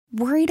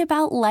Worried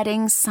about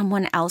letting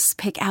someone else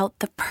pick out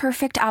the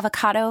perfect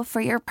avocado for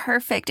your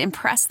perfect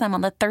impress them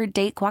on the third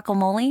date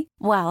guacamole?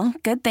 Well,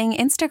 good thing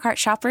Instacart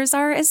shoppers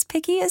are as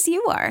picky as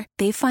you are.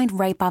 They find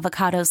ripe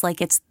avocados like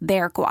it's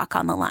their guac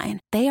on the line.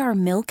 They are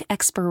milk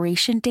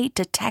expiration date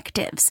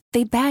detectives.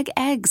 They bag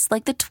eggs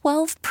like the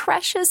 12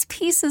 precious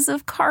pieces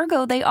of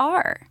cargo they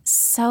are.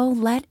 So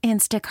let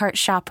Instacart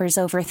shoppers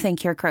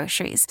overthink your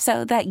groceries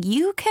so that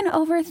you can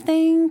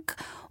overthink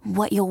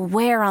what you'll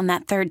wear on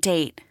that third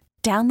date.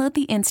 Download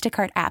the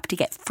Instacart app to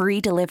get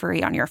free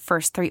delivery on your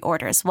first 3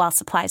 orders while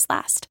supplies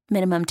last.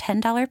 Minimum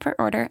 $10 per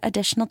order.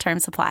 Additional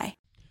terms apply.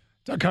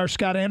 Doug Carr,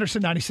 Scott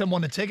Anderson,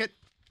 97.1 The Ticket.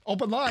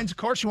 Open lines. Of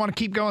course, you want to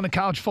keep going the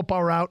college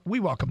football route. We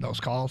welcome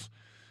those calls.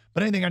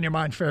 But anything on your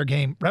mind, fair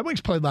game. Red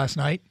Wings played last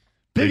night.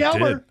 Big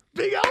Elmer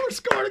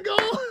scored a goal.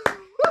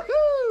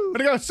 Woohoo! Way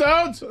to go,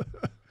 Sounds!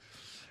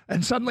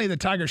 And suddenly the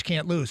Tigers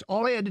can't lose.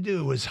 All they had to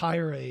do was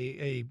hire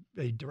a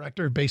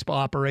director of baseball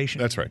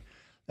operations. That's right.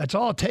 That's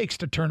all it takes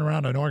to turn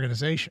around an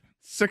organization.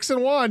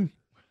 6-1.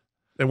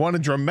 They won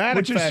in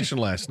dramatic fashion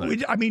last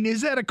night. I mean,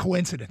 is that a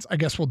coincidence? I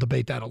guess we'll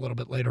debate that a little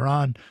bit later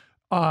on.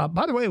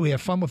 By the way, we have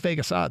fun with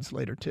Vegas odds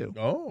later, too.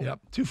 Oh. Yep.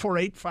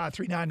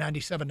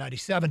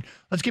 248-539-9797.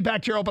 Let's get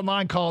back to your open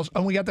line calls.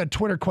 And we got that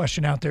Twitter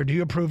question out there. Do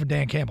you approve of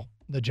Dan Campbell,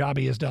 the job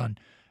he has done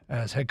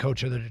as head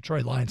coach of the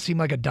Detroit Lions? Seemed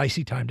like a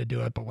dicey time to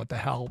do it, but what the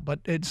hell? But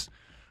it's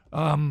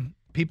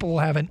people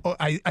haven't.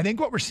 I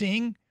think what we're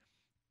seeing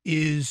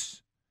is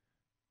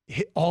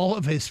all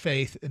of his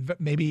faith,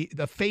 maybe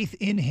the faith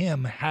in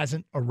him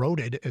hasn't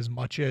eroded as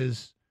much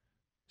as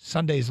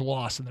Sunday's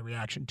loss and the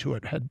reaction to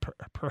it had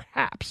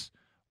perhaps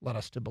led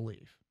us to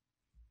believe.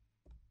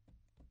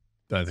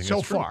 I think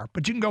so far.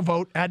 But you can go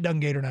vote at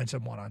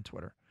DunGator971 on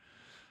Twitter.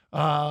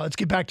 Let's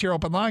get back to your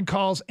open line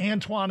calls.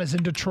 Antoine is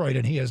in Detroit,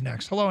 and he is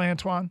next. Hello,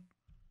 Antoine.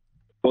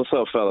 What's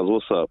up, fellas?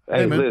 What's up?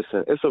 Hey, man.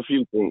 Listen, it's a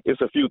few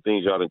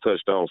things y'all done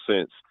touched on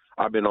since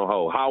I've been on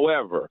hold.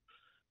 However,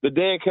 the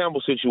Dan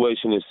Campbell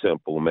situation is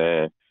simple,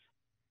 man.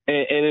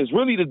 And it's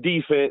really the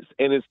defense,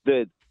 and it's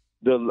the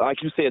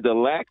like you said, the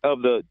lack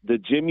of the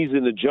Jimmies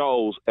and the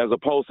Joes as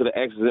opposed to the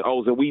X's and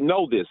O's. And we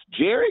know this.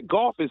 Jared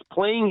Goff is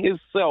playing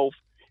himself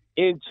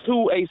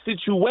into a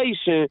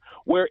situation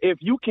where if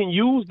you can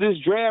use this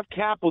draft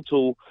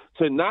capital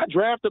to not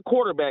draft a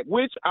quarterback,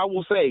 which I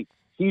will say,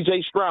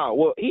 C.J. Stroud,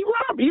 well, he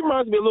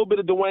reminds me a little bit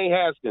of Dwayne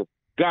Haskins,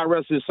 God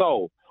rest his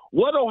soul.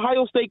 What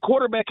Ohio State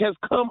quarterback has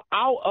come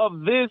out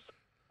of this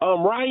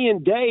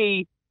Ryan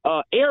Day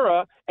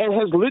era and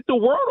has lit the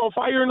world on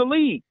fire in the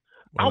league?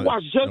 Well, I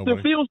watched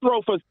Justin Fields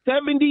throw for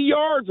 70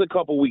 yards a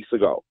couple weeks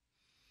ago.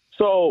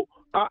 So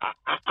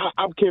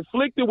I'm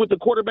conflicted with the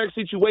quarterback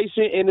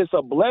situation, and it's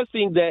a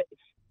blessing that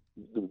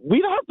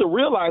we have to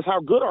realize how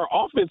good our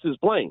offense is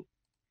playing.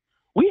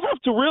 We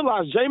have to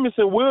realize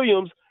Jameson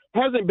Williams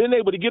hasn't been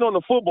able to get on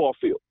the football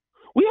field.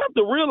 We have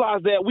to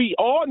realize that we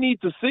all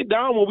need to sit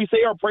down when we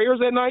say our prayers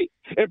at night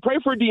and pray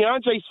for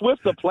DeAndre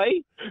Swift to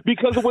play,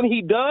 because when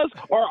he does,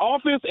 our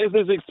offense is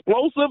as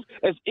explosive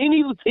as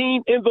any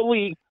team in the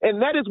league, and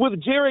that is with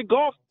Jared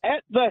Goff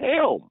at the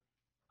helm.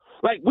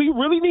 Like, we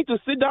really need to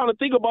sit down and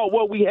think about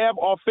what we have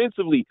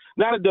offensively,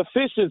 not a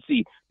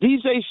deficiency.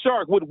 DJ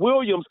Shark with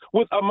Williams,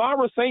 with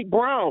Amara St.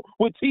 Brown,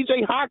 with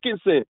TJ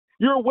Hawkinson.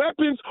 Your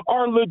weapons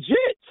are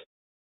legit.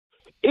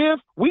 If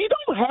we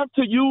don't have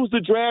to use the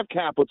draft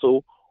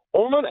capital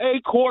on a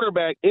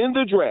quarterback in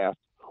the draft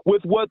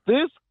with what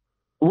this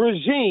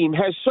regime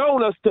has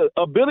shown us the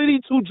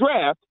ability to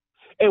draft,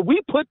 and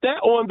we put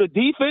that on the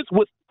defense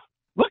with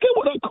 – look at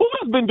what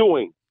Akuma's been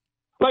doing.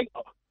 Like,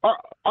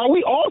 are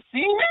we all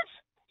seeing this?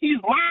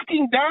 He's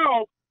locking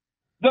down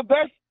the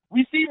best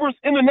receivers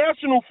in the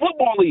National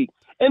Football League,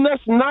 and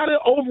that's not an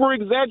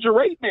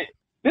over-exaggeration.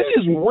 This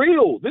is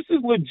real. This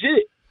is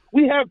legit.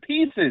 We have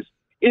pieces.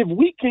 If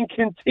we can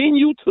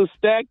continue to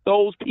stack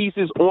those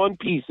pieces on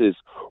pieces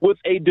with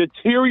a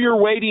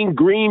deteriorating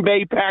Green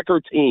Bay Packer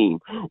team,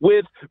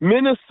 with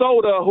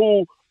Minnesota,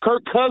 who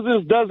Kirk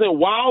Cousins doesn't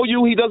wow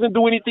you, he doesn't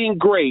do anything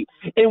great,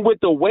 and with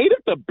the way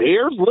that the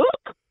Bears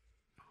look,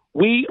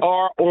 we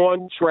are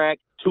on track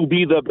to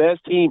be the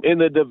best team in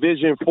the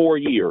division for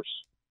years.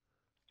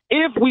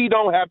 If we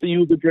don't have to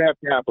use the draft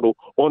capital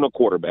on a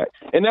quarterback.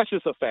 And that's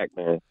just a fact,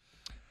 man.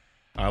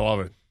 I love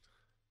it.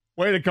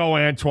 Way to go,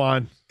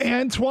 Antoine.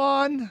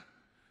 Antoine.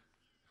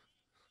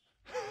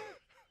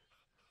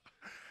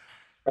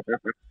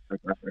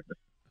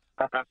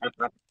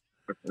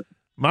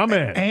 My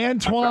man.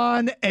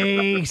 Antoine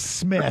A.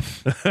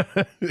 Smith.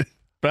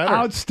 Better.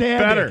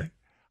 Outstanding. Better.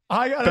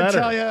 I got to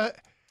tell you,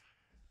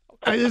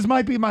 this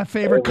might be my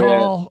favorite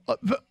call.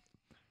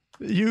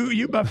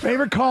 You, my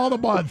favorite call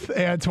of the month,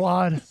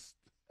 Antoine.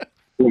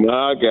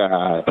 My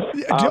God,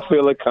 I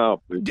feel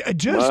accomplished.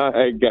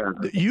 My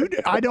God,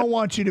 I don't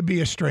want you to be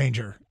a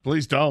stranger.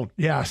 Please don't.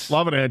 Yes,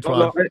 love it,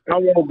 Antoine. No, I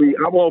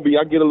won't be.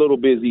 I get a little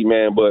busy,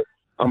 man, but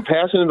I'm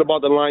passionate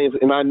about the Lions,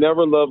 and I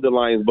never loved the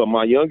Lions. But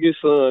my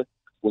youngest son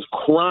was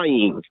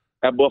crying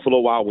at Buffalo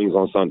Wild Wings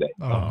on Sunday,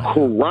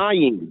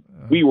 crying.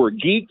 We were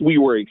geeked. We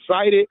were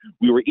excited.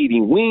 We were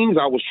eating wings.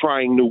 I was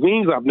trying new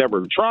wings I've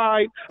never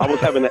tried. I was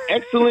having an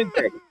excellent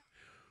day.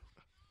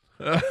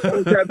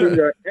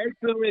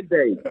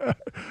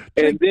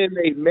 And then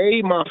they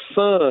made my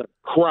son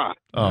cry.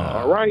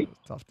 All right?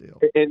 Tough deal.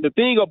 And the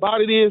thing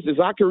about it is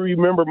I can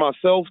remember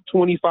myself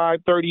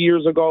 25, 30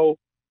 years ago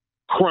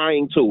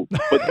crying too.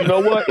 But you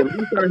know what? At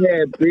least I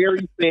had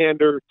Barry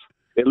Sanders.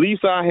 At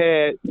least I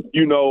had,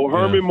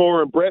 Herman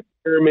Moore and Brett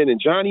Perriman and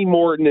Johnny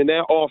Morton in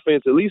that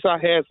offense. At least I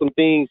had some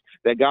things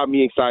that got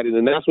me excited.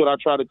 And that's what I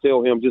try to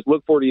tell him. Just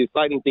look for the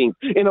exciting things.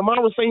 And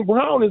Amon-Ra St.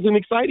 Brown is an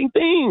exciting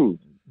thing.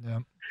 Yeah.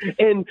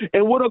 And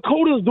what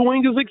Okota's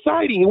doing is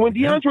exciting. And when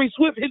DeAndre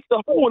Swift hits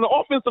the hole and the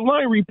offensive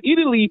line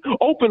repeatedly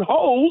open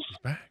holes,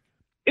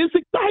 it's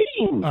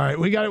exciting. All right,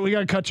 we got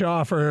to cut you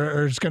off,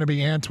 or it's going to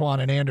be Antoine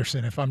and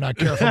Anderson if I'm not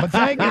careful. But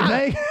thank you.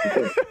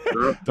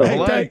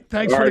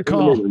 Thanks for the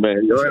call.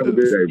 Man. You have a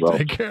good day, bro.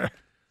 Take care.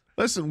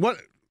 Listen,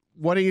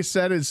 what he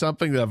said is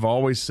something that I've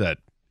always said.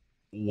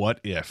 What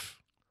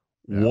if?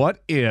 Yeah.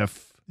 What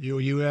if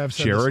you have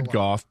said Jared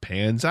Goff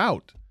pans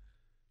out?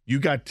 You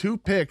got 2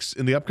 picks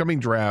in the upcoming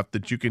draft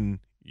that you can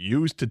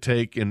use to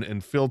take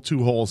and fill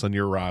 2 holes on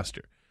your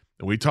roster.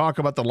 And we talk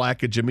about the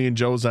lack of Jimmy and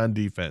Joe's on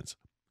defense.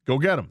 Go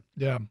get them.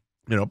 Yeah.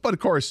 But of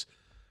course,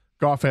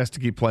 Goff has to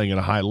keep playing at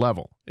a high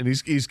level. And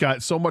he's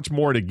got so much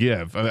more to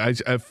give. I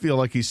feel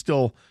like he's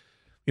still,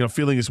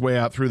 feeling his way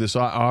out through this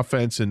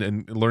offense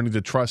and learning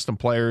to trust some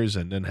players.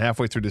 And then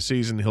halfway through the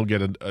season, he'll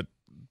get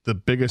the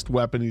biggest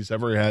weapon he's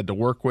ever had to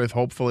work with,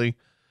 hopefully.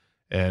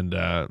 And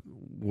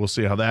we'll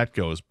see how that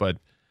goes. But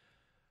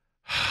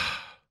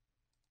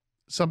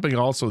something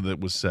also that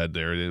was said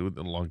there, a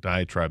long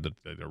diatribe that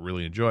I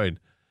really enjoyed,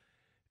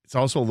 it's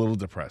also a little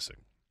depressing.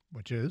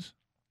 Which is?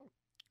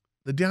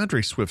 The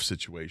DeAndre Swift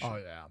situation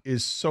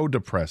is so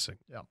depressing.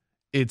 Yeah.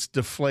 It's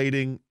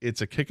deflating.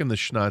 It's a kick in the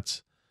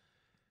schnuts.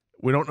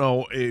 We don't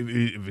know if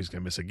he's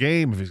going to miss a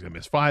game, if he's going to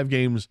miss 5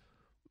 games,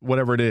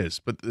 whatever it is.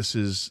 But this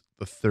is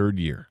the 3rd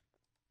year,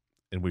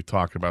 and we've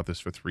talked about this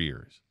for 3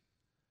 years.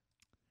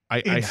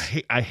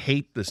 I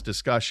hate this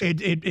discussion.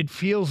 It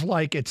feels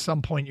like at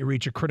some point you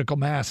reach a critical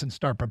mass and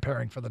start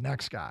preparing for the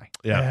next guy.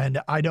 Yeah.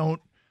 And I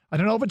don't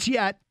know if it's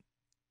yet.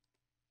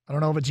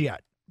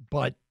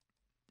 But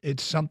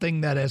it's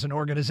something that as an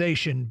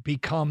organization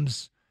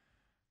becomes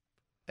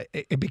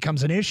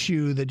an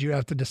issue that you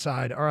have to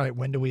decide, all right,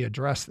 when do we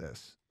address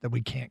this? That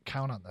we can't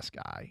count on this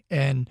guy.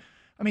 And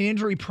I mean,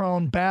 injury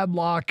prone, bad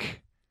luck.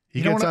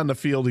 He gets on the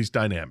field, he's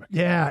dynamic.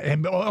 Yeah,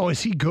 and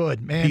is he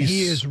good? Man,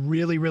 he is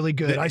really, really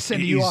good. I said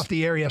to you off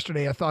the air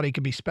yesterday, I thought he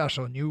could be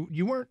special, and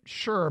you weren't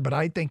sure, but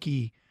I think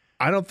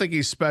I don't think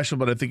he's special,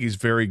 but I think he's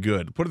very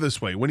good. Put it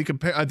this way: when you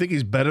compare, I think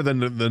he's better than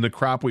the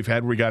crop we've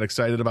had. We got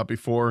excited about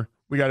before.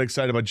 We got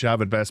excited about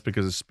Jahvid Best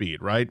because of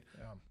speed, right?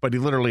 Yeah. But he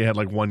literally had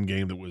like one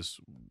game that was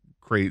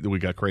crazy that we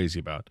got crazy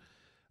about.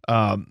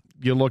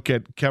 You look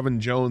at Kevin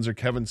Jones or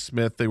Kevin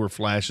Smith; they were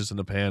flashes in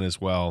the pan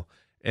as well.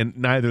 And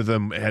neither of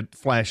them had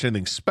flashed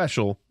anything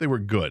special. They were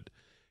good.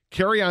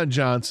 Kerryon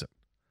Johnson,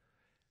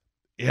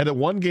 he had that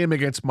one game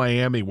against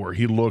Miami where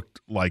he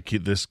looked like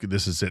this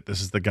is it. This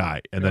is the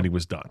guy. And then he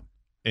was done.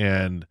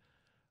 And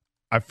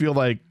I feel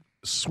like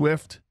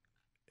Swift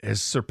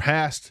has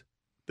surpassed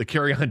the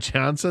Kerryon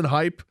Johnson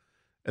hype.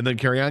 And then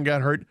Kerryon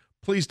got hurt.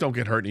 Please don't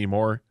get hurt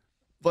anymore.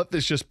 Let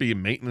this just be a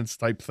maintenance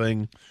type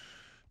thing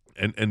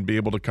and be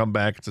able to come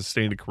back and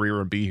sustain a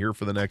career and be here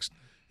for the next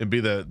 – and be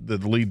the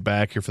lead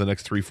back here for the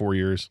next 3-4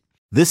 years.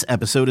 This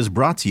episode is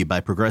brought to you by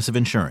Progressive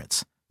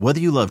Insurance. Whether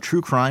you love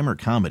true crime or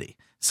comedy,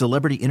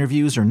 celebrity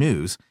interviews or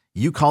news,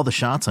 you call the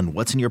shots on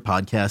what's in your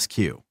podcast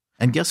queue.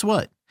 And guess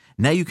what?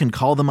 Now you can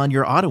call them on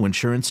your auto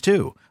insurance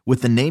too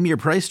with the Name Your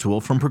Price tool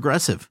from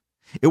Progressive.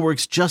 It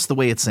works just the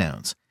way it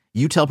sounds.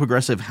 You tell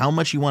Progressive how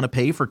much you want to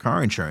pay for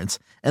car insurance,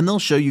 and they'll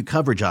show you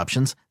coverage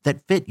options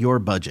that fit your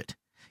budget.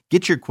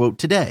 Get your quote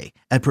today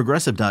at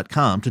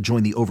Progressive.com to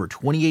join the over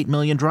 28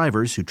 million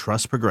drivers who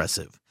trust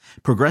Progressive.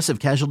 Progressive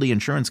Casualty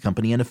Insurance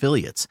Company and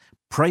Affiliates.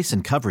 Price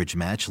and coverage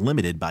match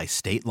limited by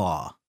state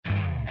law.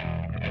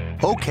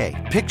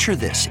 Okay, picture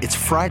this. It's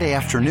Friday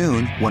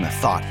afternoon when a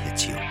thought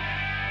hits you.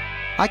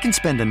 I can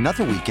spend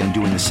another weekend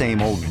doing the same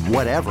old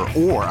whatever,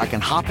 or I can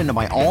hop into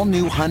my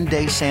all-new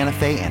Hyundai Santa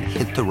Fe and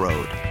hit the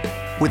road.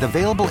 With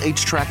available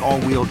H-Track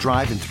all-wheel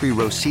drive and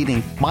 3-row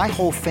seating, my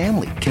whole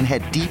family can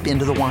head deep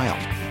into the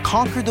wild.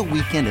 Conquer the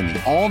weekend in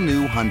the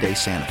all-new Hyundai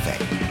Santa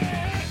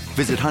Fe.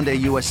 Visit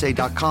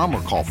HyundaiUSA.com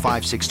or call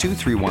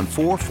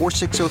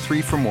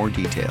 562-314-4603 for more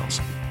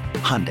details.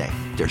 Hyundai,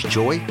 there's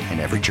joy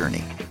in every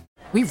journey.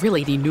 We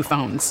really need new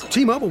phones.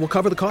 T-Mobile will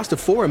cover the cost of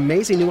 4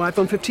 amazing new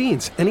iPhone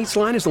 15s, and each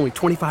line is only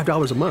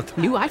 $25 a month.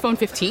 New iPhone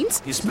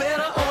 15s? It's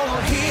better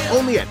over here.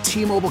 Only at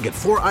T-Mobile, get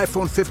 4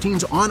 iPhone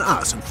 15s on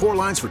us and 4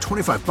 lines for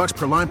 $25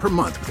 per line per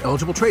month with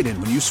eligible trade-in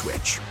when you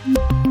switch.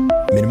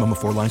 Minimum of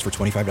 4 lines for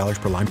 $25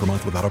 per line per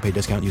month with autopay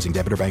discount using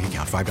debit or bank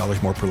account.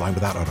 $5 more per line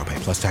without autopay,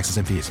 plus taxes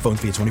and fees. Phone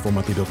fee at 24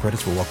 monthly bill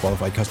credits for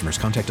well-qualified customers.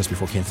 Contact us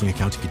before canceling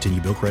account to continue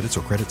bill credits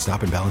or credit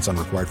stop and balance on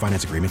required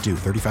finance agreement due.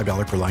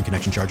 $35 per line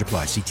connection charge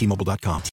applies. See T-Mobile.com.